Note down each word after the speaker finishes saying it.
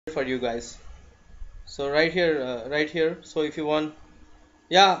for you guys. So right here. So if you want,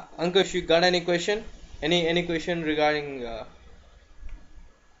 yeah, Ankush, you got any question? Any question regarding?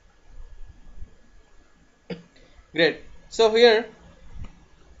 Great. So here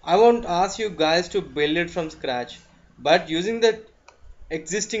I won't ask you guys to build it from scratch, but using the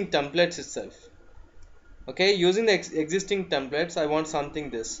existing templates itself. Okay, using the existing templates, I want something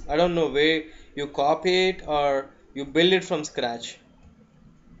this. I don't know where you copy it or you build it from scratch.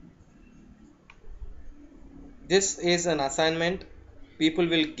 This is an assignment people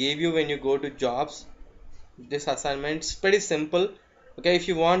will give you when you go to jobs. This assignment is pretty simple. Okay, if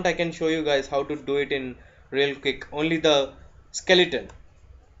you want, I can show you guys how to do it in real quick. Only the skeleton.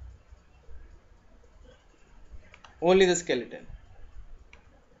 Only the skeleton.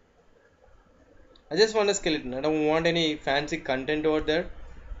 I just want a skeleton. I don't want any fancy content over there.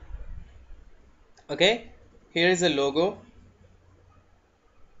 Okay, here is a logo.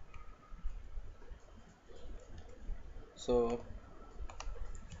 So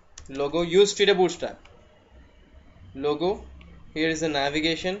logo, use Twitter Bootstrap. Logo, here is the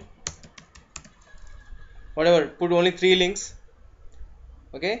navigation. Whatever, put only 3 links.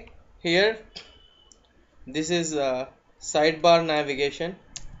 Okay, here this is sidebar navigation.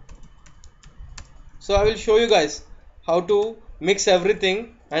 So I will show you guys how to mix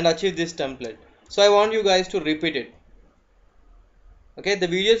everything and achieve this template. So I want you guys to repeat it. Okay, the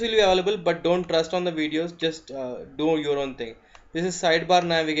videos will be available, but don't trust on the videos, just do your own thing. This is sidebar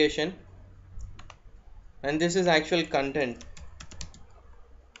navigation and this is actual content.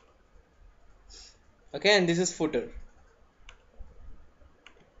 Okay, and this is footer.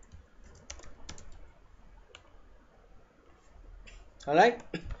 Alright,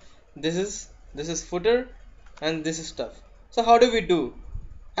 this is footer and this is stuff. So how do we do?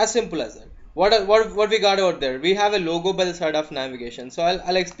 As simple as that. What we got out there? We have a logo by the side of navigation. So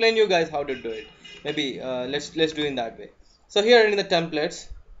I'll explain you guys how to do it. Maybe let's do in that way. So here in the templates,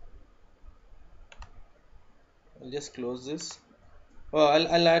 I'll just close this. Oh,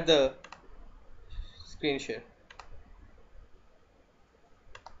 I'll add the screen share.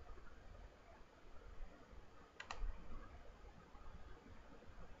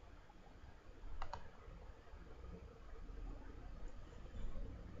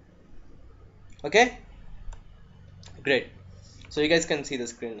 Okay, great. So you guys can see the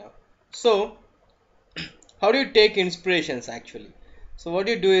screen now. So how do you take inspirations actually? So what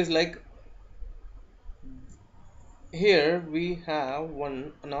you do is like here we have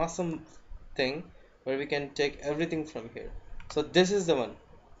an awesome thing where we can take everything from here. So this is the one.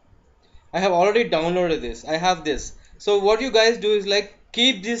 I have already downloaded this. I have this. So what you guys do is like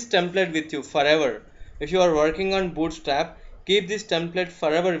keep this template with you forever. If you are working on Bootstrap, keep this template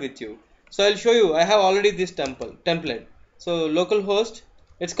forever with you. So I'll show you. I have already this template. So localhost,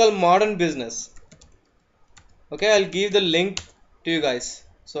 it's called Modern Business. Okay, I'll give the link to you guys.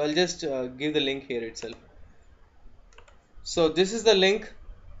 So I'll just give the link here itself. So this is the link.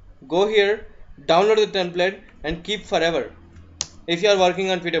 Go here, download the template and keep forever if you are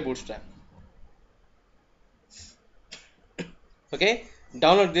working on Twitter Bootstrap. Okay,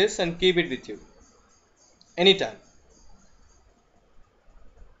 download this and keep it with you anytime.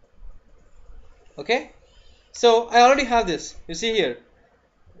 Okay, so I already have this. You see here,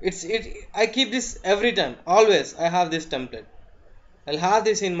 I keep this every time. Always I have this template. I'll have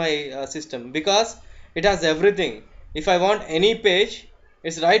this in my system because it has everything. If I want any page,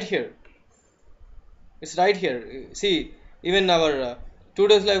 it's right here. It's right here. See, even our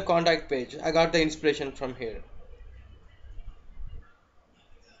Tutoslive contact page, I got the inspiration from here.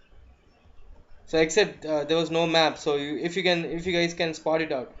 So except there was no map, so if you guys can spot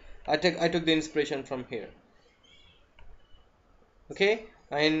it out, I took the inspiration from here. Okay,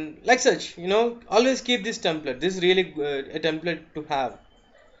 and like such, always keep this template. This is really a template to have.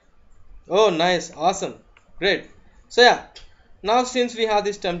 Oh, nice, awesome, great. So yeah, now since we have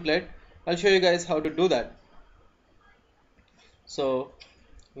this template, I'll show you guys how to do that. So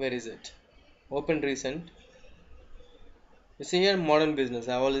where is it? Open recent. You see here, modern business.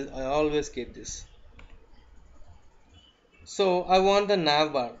 I always keep this. So I want the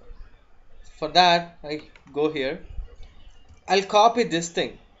nav bar. For that, I go here. I'll copy this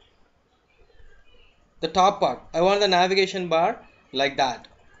thing, the top part. I want the navigation bar like that.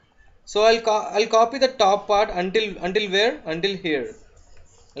 So I'll copy the top part until where? Until here.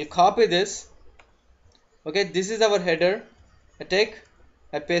 I'll copy this. Okay, this is our header.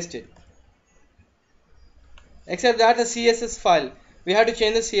 I paste it. Except that the CSS file. We have to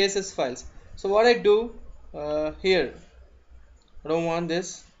change the CSS files. So what I do here, I don't want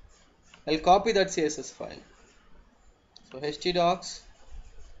this. I'll copy that CSS file. So htdocs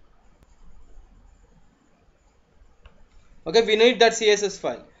Okay, we need that CSS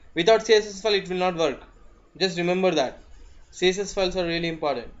file. Without CSS file, it will not work. Just remember that. CSS files are really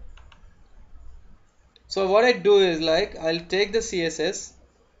important. So what I do is like, I'll take the CSS,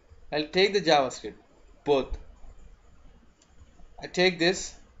 I'll take the JavaScript, both. I take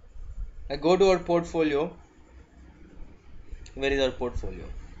this, I go to our portfolio. Where is our portfolio?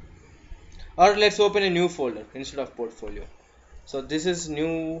 Or let's open a new folder instead of portfolio. So this is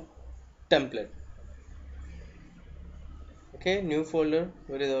new template. Okay, new folder.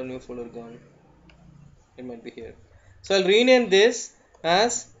 Where is our new folder gone? It might be here. So I'll rename this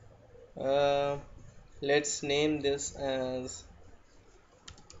as uh, let's name this as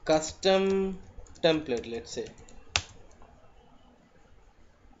custom template, let's say.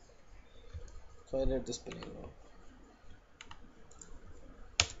 So I let this spelling now.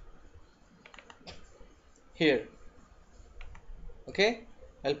 Here. Okay,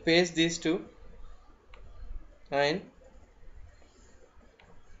 I'll paste these two and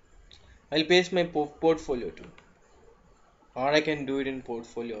I'll paste my portfolio too, or I can do it in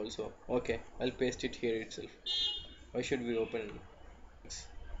portfolio also. Okay, I'll paste it here itself. Why should we open it?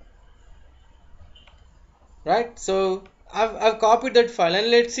 Right, so I've copied that file and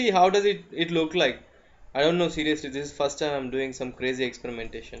let's see how does it look like. I don't know, seriously, this is first time I'm doing some crazy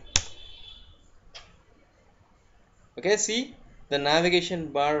experimentation. Okay, see the navigation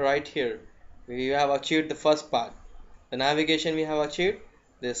bar right here. We have achieved the first part. The navigation we have achieved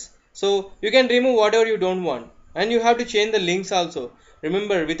this. So you can remove whatever you don't want, and you have to change the links also.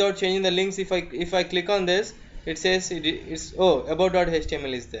 Remember, without changing the links, if I click on this, it says it's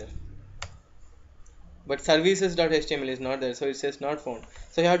about.html is there, but services.html is not there, so it says not found.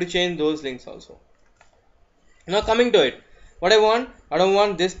 So you have to change those links also. Now coming to it, what I don't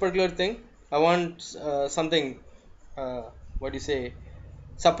want this particular thing. I want something, uh, what do you say,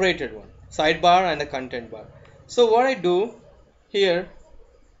 separated one, sidebar and a content bar. So what I do here,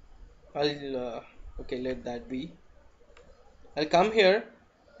 I'll okay, let that be. I'll come here,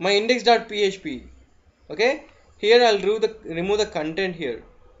 my index.php. Okay, here I'll remove the content here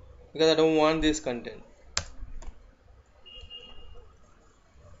because I don't want this content.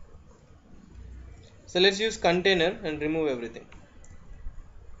 So let's use container and remove everything.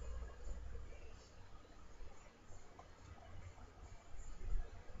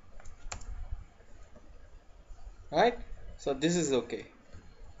 Right, so this is okay.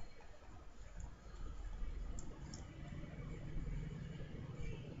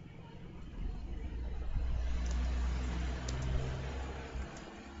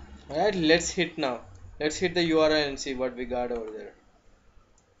 Alright, let's hit now. Let's hit the URL and see what we got over there.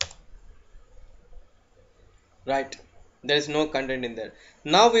 Right, there is no content in there.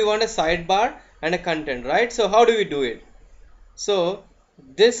 Now we want a sidebar and a content, right? So how do we do it? So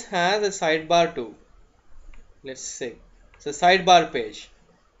this has a sidebar too. Let's say it's a sidebar page.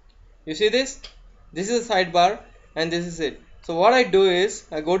 You see this? This is a sidebar and this is it. So what I do is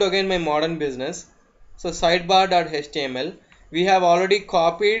I go to again my modern business. So sidebar.html. We have already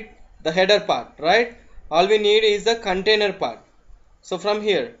copied the header part, right? All we need is the container part. So from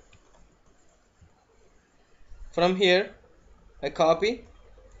here I copy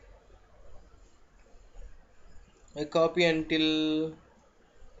until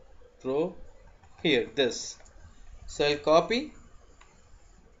row here this. So I'll copy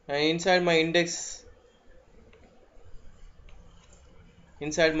and inside my index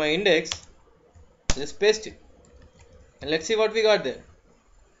just paste it and let's see what we got there.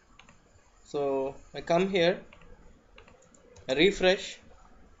 So I come here, I refresh.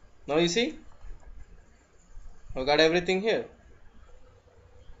 Now you see I've got everything here,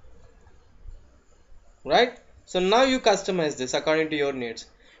 right? So now you customize this according to your needs.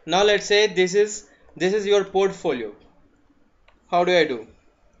 Now let's say this is your portfolio. How do I do?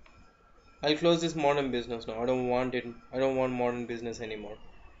 I'll close this modern business now. I don't want it. I don't want modern business anymore.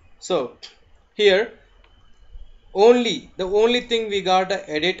 So here the only thing we gotta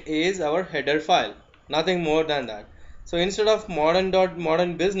edit is our header file, nothing more than that. So instead of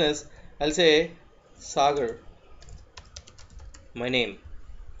modern business, I'll say Sagar, my name.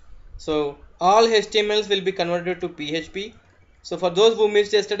 So all HTMLs will be converted to PHP. So for those who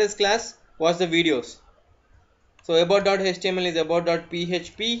missed yesterday's class, watch the videos. So about.html is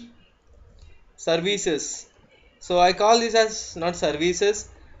about.php. Services. So I call this as not services.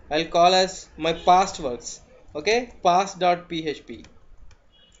 I'll call as my past works. Okay, past.php.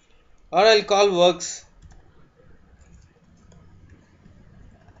 Or I'll call works.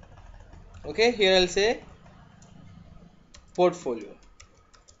 Okay, here I'll say portfolio.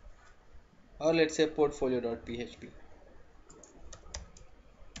 Or let's say portfolio.php.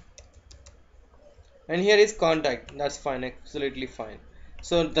 and here is contact. That's fine, absolutely fine.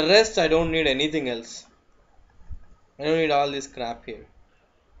 So the rest I don't need anything else. I don't need all this crap here.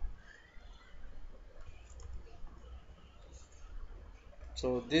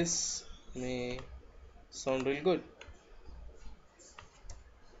 So this may sound real good.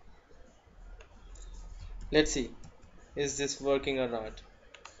 Let's see, is this working or not?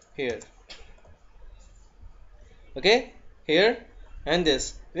 Here, okay, here, and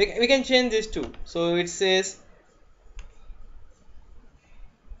this. We can change this too. So it says,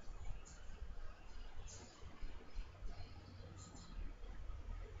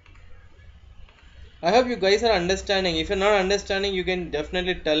 I hope you guys are understanding. If you're not understanding, you can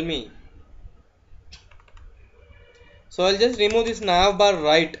definitely tell me. So I'll just remove this nav bar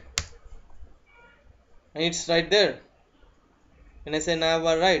right, and it's right there. And I say nav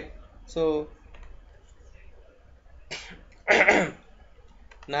bar right. So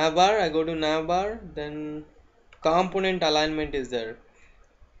nav bar, I go to nav bar, then component alignment is there.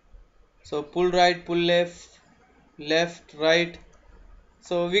 So pull right, pull left, left, right.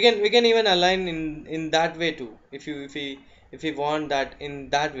 So we can even align in that way too, if we want that in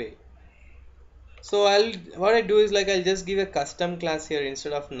that way. So what I do is like I'll just give a custom class here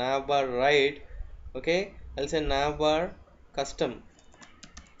instead of navbar right. Okay, I'll say navbar custom.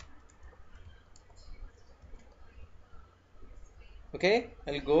 Okay,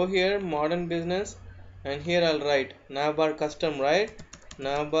 I'll go here modern business, and here I'll write navbar custom, right?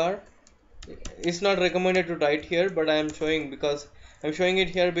 Navbar. It's not recommended to write here, but I'm showing it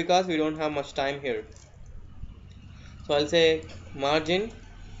here because we don't have much time here. So I'll say margin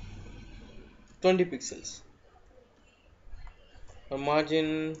 20 pixels, or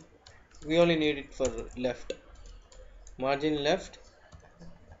margin, we only need it for left, margin left.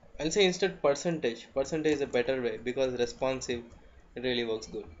 I'll say instead percentage is a better way because responsive, it really works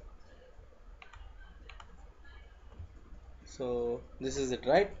good. So this is it,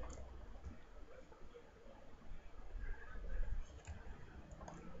 right?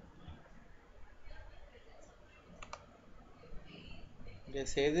 Okay,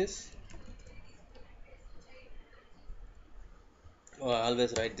 save this. Oh, I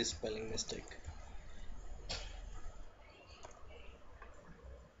always write this spelling mistake.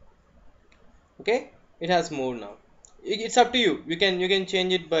 Okay, it has moved now. It's up to you. You can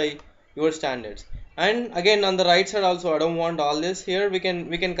change it by your standards. And again on the right side also, I don't want all this here. We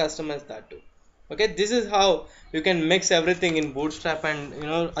can customize that too. Okay, this is how you can mix everything in Bootstrap and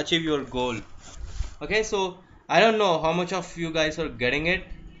achieve your goal. Okay, so I don't know how much of you guys are getting it.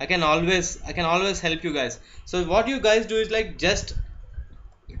 I can always help you guys. So what you guys do is like just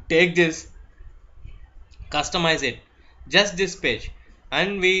take this, customize it, just this page,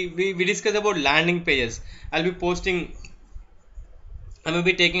 and we discuss about landing pages. I'll be posting, I may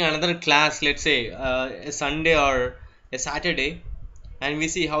be taking another class, let's say a Sunday or a Saturday, and we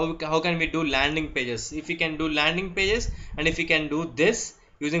see how can we do landing pages. If we can do landing pages, and if we can do this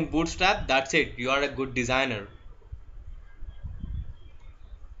using Bootstrap, that's it, you are a good designer.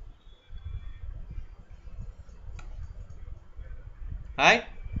 Right,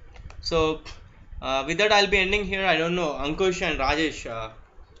 so with that I'll be ending here. I don't know, Ankush and Rajesh,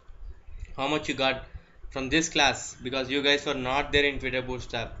 how much you got from this class, because you guys were not there in Twitter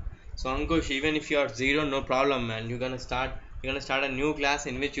Bootstrap. So Ankush, even if you are zero, no problem, man. You're gonna start a new class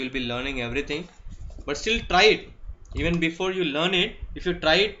in which you'll be learning everything. But still try it. Even before you learn it, if you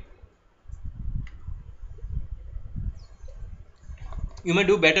try it, you may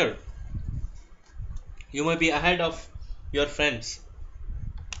do better. You may be ahead of your friends.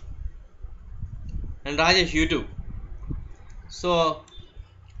 And Rajesh, you too. So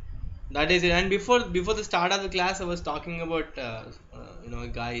that is it. And before the start of the class, I was talking about a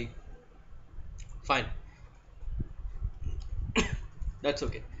guy. Fine, that's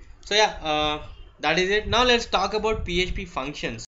okay. So yeah, that is it. Now let's talk about PHP functions.